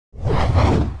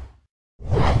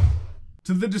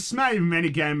To the dismay of many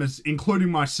gamers,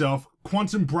 including myself,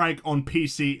 Quantum Break on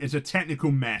PC is a technical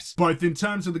mess, both in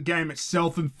terms of the game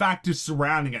itself and factors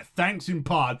surrounding it, thanks in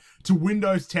part to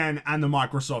Windows 10 and the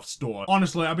Microsoft Store.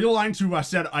 Honestly, I'd be lying to you if I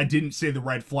said I didn't see the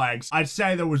red flags. I'd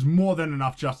say there was more than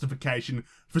enough justification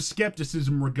for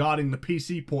skepticism regarding the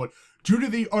PC port due to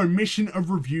the omission of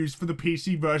reviews for the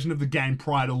PC version of the game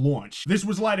prior to launch. This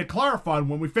was later clarified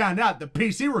when we found out that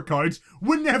PC recodes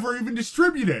were never even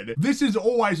distributed. This is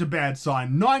always a bad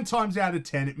sign. 9 times out of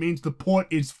 10, it means the port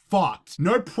is fucked.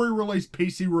 No pre-release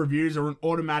PC reviews are an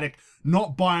automatic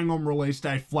not buying on release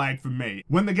day flag for me.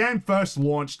 When the game first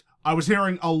launched, I was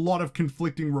hearing a lot of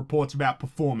conflicting reports about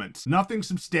performance, nothing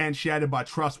substantiated by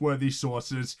trustworthy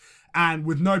sources, and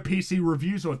with no PC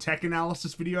reviews or tech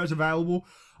analysis videos available,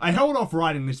 I held off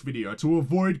writing this video to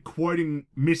avoid quoting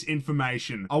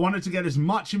misinformation. I wanted to get as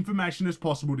much information as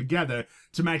possible together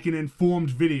to make an informed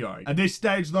video. At this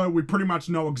stage though, we pretty much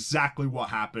know exactly what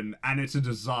happened, and it's a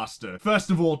disaster.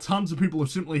 First of all, tons of people have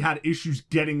simply had issues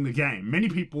getting the game. Many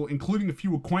people, including a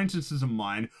few acquaintances of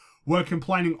mine, were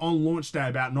complaining on launch day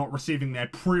about not receiving their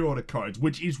pre-order codes,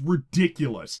 which is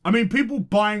ridiculous. I mean, people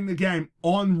buying the game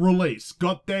on release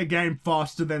got their game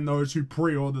faster than those who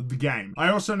pre-ordered the game. I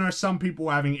also know some people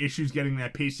were having issues getting their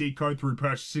PC code through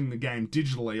purchasing the game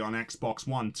digitally on Xbox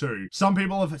One too. Some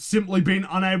people have simply been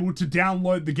unable to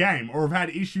download the game or have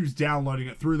had issues downloading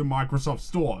it through the Microsoft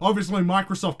Store. Obviously,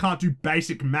 Microsoft can't do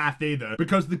basic math either,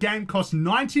 because the game costs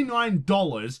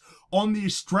 $99 on the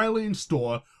Australian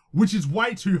store, which is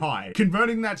way too high.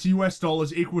 Converting that to US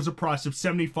dollars equals a price of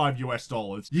 $75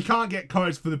 US. You can't get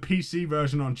codes for the PC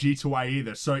version on G2A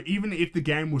either, so even if the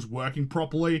game was working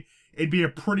properly, it'd be a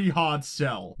pretty hard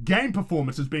sell. Game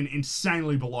performance has been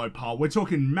insanely below par. We're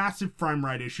talking massive frame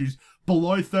rate issues,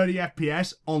 below 30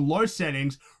 FPS, on low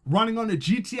settings, running on a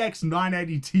GTX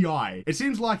 980 Ti. It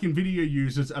seems like Nvidia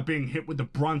users are being hit with the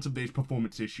brunt of these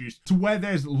performance issues, to where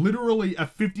there's literally a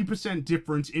 50%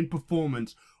 difference in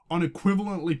performance on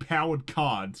equivalently powered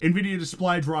cards. Nvidia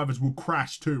display drivers will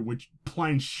crash too, which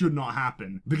plain should not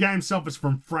happen. The game suffers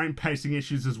from frame pacing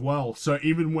issues as well, so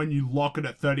even when you lock it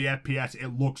at 30 FPS,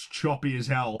 it looks choppy as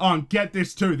hell. Oh, and get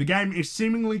this too, the game is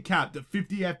seemingly capped at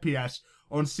 50 FPS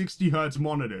on 60Hz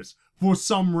monitors for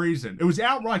some reason. It was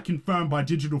outright confirmed by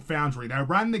Digital Foundry. They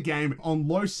ran the game on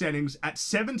low settings at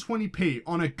 720p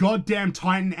on a goddamn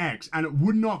Titan X, and it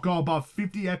would not go above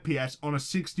 50 FPS on a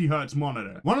 60Hz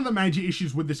monitor. One of the major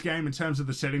issues with this game in terms of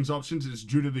the settings options is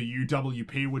due to the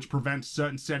UWP, which prevents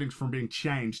certain settings from being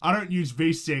changed. I don't use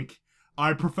VSync.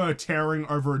 I prefer tearing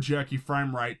over a jerky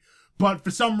frame rate. But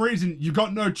for some reason, you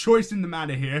got no choice in the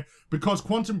matter here, because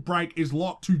Quantum Break is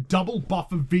locked to double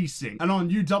buffer VSync. And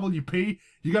on UWP,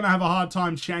 you're gonna have a hard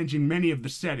time changing many of the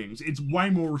settings. It's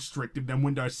way more restrictive than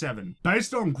Windows 7.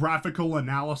 Based on graphical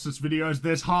analysis videos,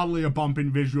 there's hardly a bump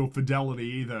in visual fidelity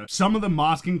either. Some of the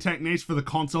masking techniques for the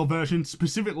console version,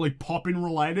 specifically pop-in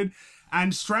related,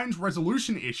 and strange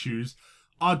resolution issues,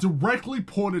 are directly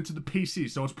ported to the PC,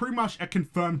 so it's pretty much a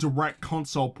confirmed direct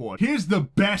console port. Here's the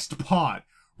best part.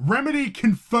 Remedy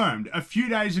confirmed a few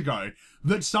days ago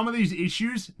that some of these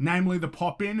issues, namely the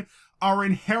pop-in, are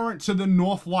inherent to the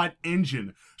Northlight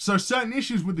engine, so certain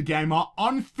issues with the game are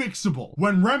unfixable.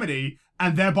 When Remedy,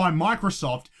 and thereby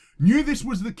Microsoft, knew this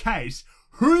was the case,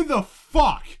 who the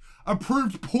fuck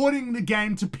approved porting the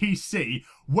game to PC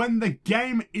when the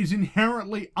game is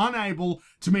inherently unable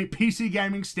to meet PC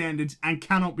gaming standards and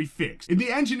cannot be fixed? If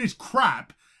the engine is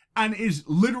crap and is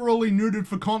literally neutered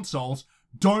for consoles,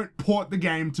 don't port the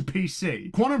game to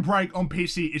PC. Quantum Break on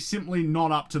PC is simply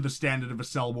not up to the standard of a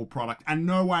sellable product, and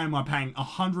no way am I paying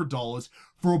 $100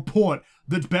 for a port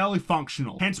that's barely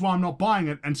functional. Hence why I'm not buying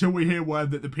it until we hear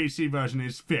word that the PC version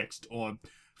is fixed, or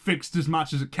fixed as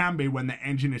much as it can be when the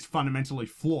engine is fundamentally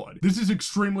flawed. This is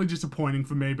extremely disappointing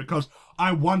for me because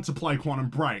I want to play Quantum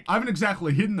Break. I haven't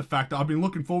exactly hidden the fact that I've been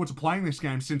looking forward to playing this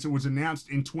game since it was announced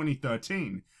in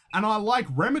 2013. And I like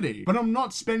Remedy, but I'm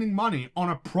not spending money on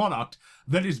a product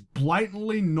that is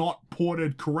blatantly not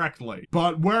ported correctly.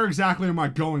 But where exactly am I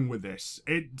going with this?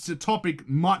 It's a topic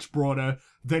much broader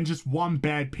than just one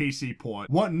bad PC port.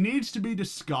 What needs to be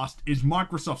discussed is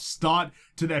Microsoft's start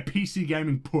to their PC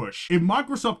gaming push. If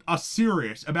Microsoft are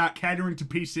serious about catering to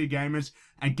PC gamers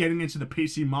and getting into the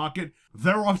PC market,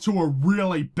 they're off to a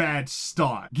really bad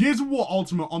start. Gears of War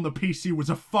Ultimate on the PC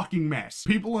was a fucking mess.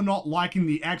 People are not liking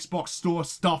the Xbox Store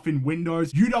stuff in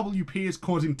Windows, UWP is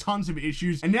causing tons of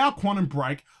issues, and now Quantum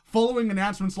Break, following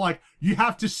announcements like, you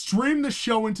have to stream the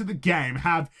show into the game,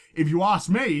 have, if you ask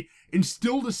me,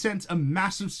 instilled a sense of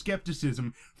massive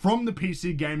skepticism from the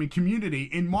PC gaming community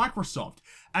in Microsoft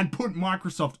and put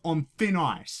Microsoft on thin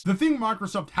ice. The thing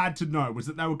Microsoft had to know was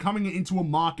that they were coming into a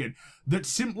market that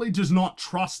simply does not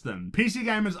trust them. PC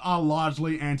gamers are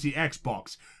largely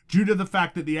anti-Xbox, due to the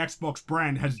fact that the Xbox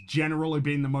brand has generally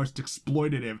been the most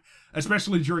exploitative,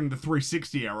 especially during the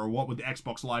 360 era, what with the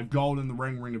Xbox Live Gold and the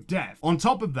Ring of Death. On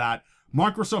top of that,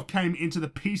 Microsoft came into the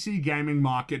PC gaming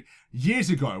market years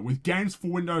ago with games for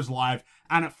Windows Live,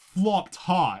 and it flopped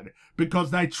hard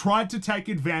because they tried to take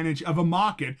advantage of a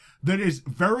market that is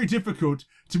very difficult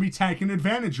to be taken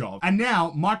advantage of. And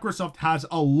now Microsoft has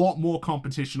a lot more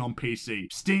competition on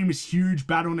PC. Steam is huge,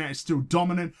 Battle.net is still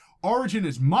dominant, Origin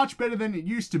is much better than it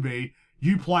used to be,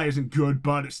 Uplay isn't good,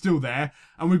 but it's still there,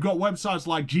 and we've got websites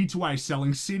like G2A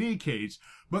selling CD keys.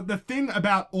 But the thing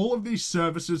about all of these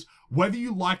services, whether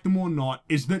you like them or not,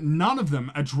 is that none of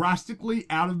them are drastically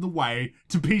out of the way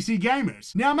to PC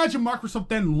gamers. Now imagine Microsoft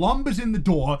then lumbers in the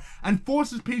door and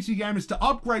forces PC gamers to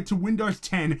upgrade to Windows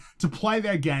 10 to play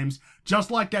their games,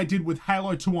 just like they did with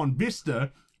Halo 2 on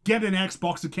Vista, get an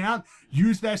Xbox account,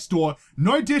 use their store,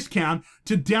 no discount,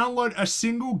 to download a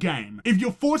single game. If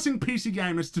you're forcing PC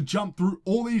gamers to jump through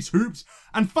all these hoops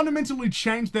and fundamentally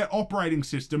change their operating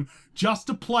system just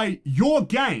to play your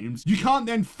games, you can't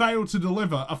then fail to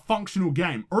deliver a functional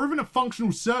game or even a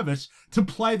functional service to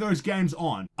play those games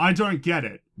on. I don't get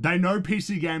it. They know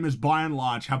PC gamers by and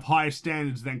large have higher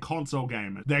standards than console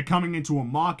gamers. They're coming into a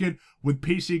market with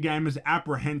PC gamers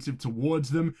apprehensive towards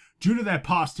them due to their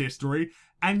past history,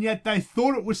 and yet they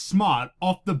thought it was smart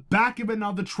off the back of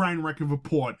another train wreck of a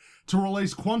port to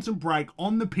release Quantum Break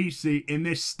on the PC in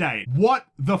this state. What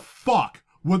the fuck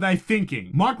were they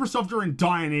thinking? Microsoft are in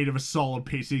dire need of a solid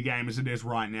PC game as it is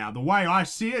right now. The way I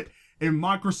see it, if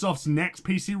Microsoft's next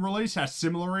PC release has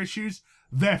similar issues,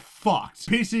 they're fucked.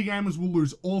 PC gamers will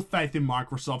lose all faith in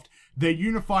Microsoft. Their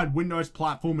unified Windows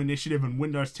platform initiative and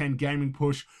Windows 10 gaming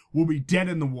push will be dead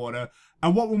in the water.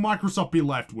 And what will Microsoft be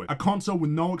left with? A console with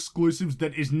no exclusives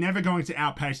that is never going to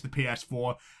outpace the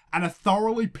PS4, and a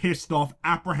thoroughly pissed off,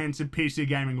 apprehensive PC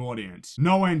gaming audience.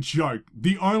 No end joke.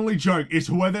 The only joke is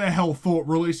whoever the hell thought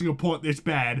releasing a port this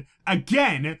bad,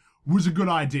 again, was a good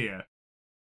idea.